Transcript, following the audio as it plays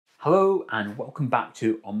Hello and welcome back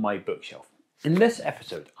to On My Bookshelf. In this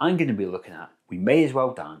episode, I'm going to be looking at We May As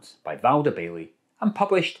Well Dance by Valda Bailey and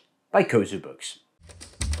published by Kozu books.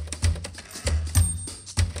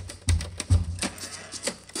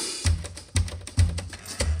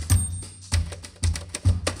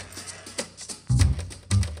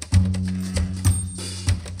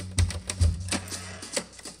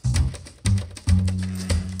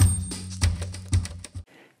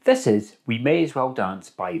 This is We May As Well Dance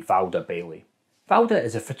by Valda Bailey. Valda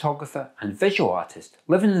is a photographer and visual artist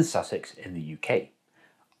living in Sussex in the UK.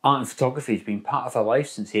 Art and photography has been part of her life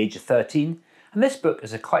since the age of 13, and this book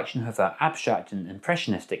is a collection of her abstract and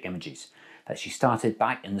impressionistic images that she started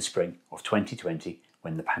back in the spring of 2020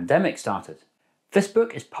 when the pandemic started. This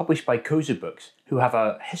book is published by Kozu books, who have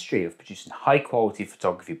a history of producing high quality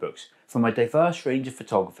photography books from a diverse range of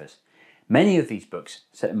photographers. Many of these books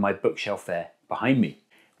sit in my bookshelf there behind me.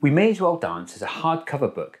 We May As Well Dance is a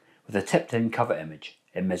hardcover book with a tipped-in cover image.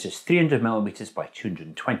 It measures 300mm by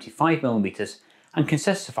 225mm and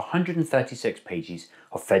consists of 136 pages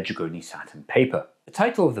of fedrigoni satin paper. The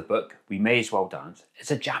title of the book, We May As Well Dance, is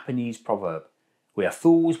a Japanese proverb. We are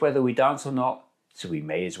fools whether we dance or not, so we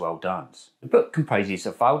may as well dance. The book comprises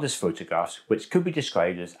of Valda's photographs, which could be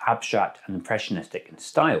described as abstract and impressionistic in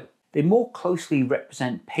style. They more closely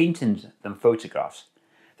represent paintings than photographs.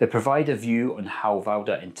 They provide a view on how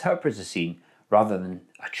Valda interprets a scene rather than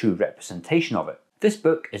a true representation of it. This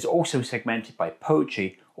book is also segmented by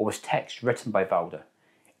poetry or with text written by Valda.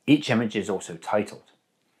 Each image is also titled.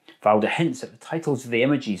 Valda hints that the titles of the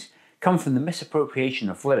images come from the misappropriation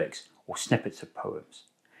of lyrics or snippets of poems.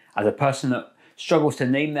 As a person that struggles to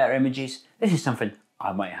name their images, this is something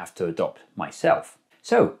I might have to adopt myself.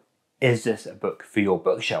 So, is this a book for your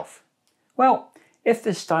bookshelf? Well, if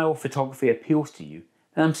this style of photography appeals to you,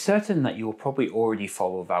 then I'm certain that you will probably already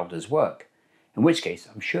follow Valda's work, in which case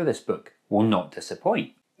I'm sure this book will not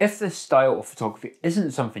disappoint. If this style of photography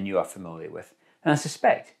isn't something you are familiar with, then I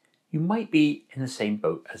suspect you might be in the same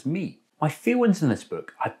boat as me. My feelings in this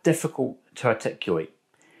book are difficult to articulate.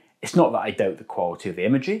 It's not that I doubt the quality of the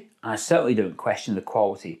imagery, and I certainly don't question the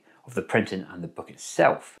quality of the printing and the book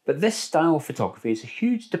itself, but this style of photography is a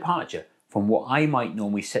huge departure from what I might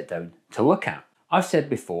normally sit down to look at. I've said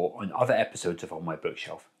before on other episodes of On My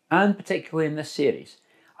Bookshelf, and particularly in this series,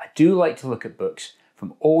 I do like to look at books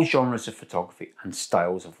from all genres of photography and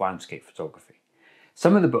styles of landscape photography.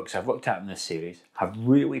 Some of the books I've looked at in this series have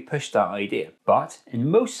really pushed that idea, but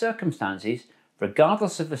in most circumstances,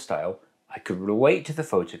 regardless of the style, I could relate to the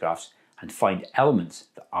photographs and find elements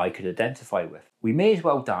that I could identify with. We May As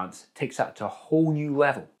Well Dance takes that to a whole new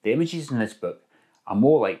level. The images in this book are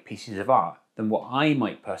more like pieces of art than what I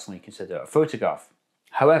might personally consider a photograph.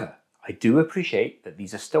 However, I do appreciate that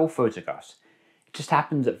these are still photographs. It just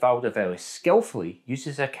happens that Valda very skillfully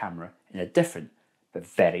uses her camera in a different but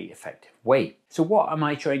very effective way. So what am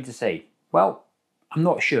I trying to say? Well, I'm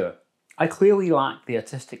not sure. I clearly lack the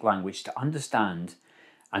artistic language to understand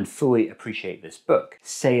and fully appreciate this book.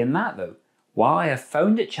 Saying that though, while I have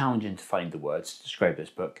found it challenging to find the words to describe this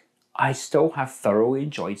book, I still have thoroughly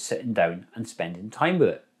enjoyed sitting down and spending time with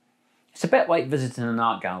it. It's a bit like visiting an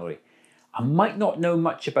art gallery. I might not know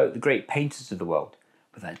much about the great painters of the world,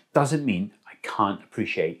 but that doesn't mean I can't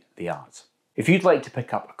appreciate the art. If you'd like to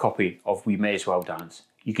pick up a copy of We May As Well Dance,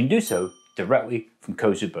 you can do so directly from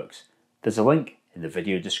Kozu books. There's a link in the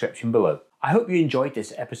video description below. I hope you enjoyed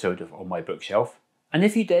this episode of On My Bookshelf, and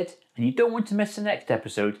if you did, and you don't want to miss the next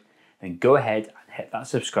episode, then go ahead and hit that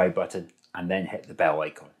subscribe button and then hit the bell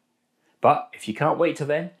icon. But if you can't wait till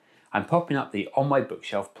then, I'm popping up the On My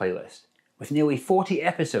Bookshelf playlist. With nearly 40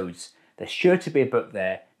 episodes, there's sure to be a book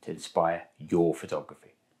there to inspire your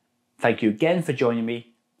photography. Thank you again for joining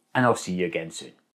me, and I'll see you again soon.